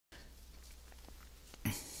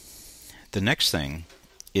The next thing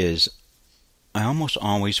is I almost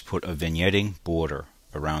always put a vignetting border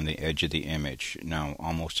around the edge of the image. Now,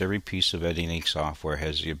 almost every piece of editing software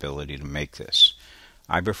has the ability to make this.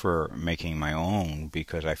 I prefer making my own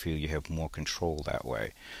because I feel you have more control that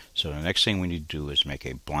way. So the next thing we need to do is make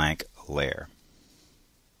a blank layer.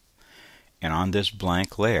 And on this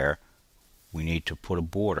blank layer, we need to put a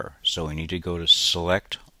border. So we need to go to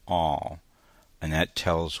Select All, and that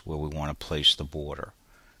tells where we want to place the border.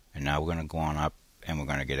 And now we're going to go on up and we're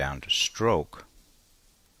going to get down to Stroke.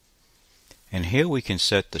 And here we can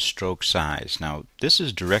set the stroke size. Now, this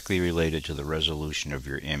is directly related to the resolution of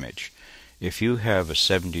your image. If you have a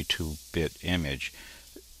 72-bit image,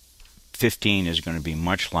 15 is going to be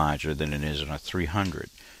much larger than it is on a 300.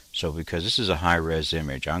 So because this is a high-res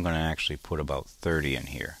image, I'm going to actually put about 30 in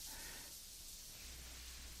here.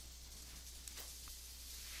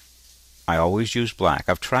 I always use black.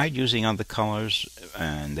 I've tried using other colors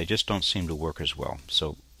and they just don't seem to work as well.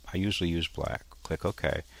 So I usually use black. Click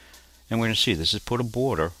OK. And we're going to see this is put a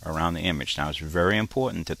border around the image. Now it's very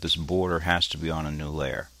important that this border has to be on a new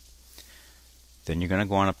layer. Then you're going to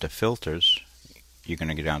go on up to Filters. You're going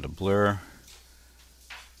to get down to Blur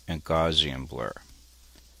and Gaussian Blur.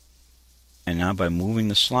 And now by moving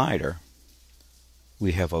the slider,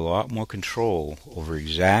 we have a lot more control over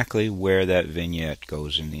exactly where that vignette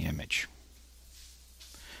goes in the image.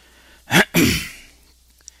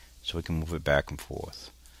 So we can move it back and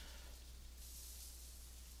forth.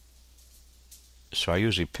 So I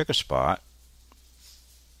usually pick a spot,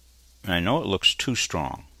 and I know it looks too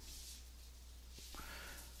strong.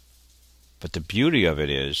 But the beauty of it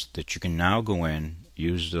is that you can now go in,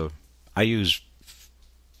 I use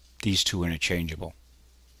these two interchangeable.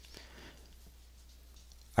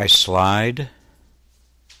 I slide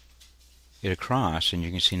it across, and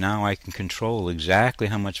you can see now I can control exactly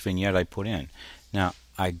how much vignette I put in. Now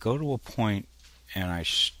I go to a point and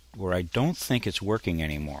where I don't think it's working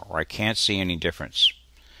anymore, or I can't see any difference.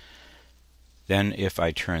 Then if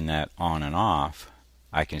I turn that on and off,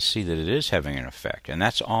 I can see that it is having an effect, and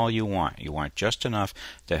that's all you want. You want just enough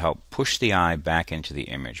to help push the eye back into the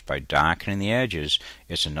image. By darkening the edges,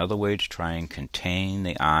 it's another way to try and contain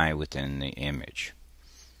the eye within the image.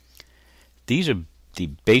 These are the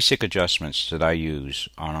basic adjustments that I use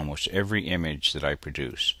on almost every image that I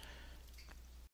produce.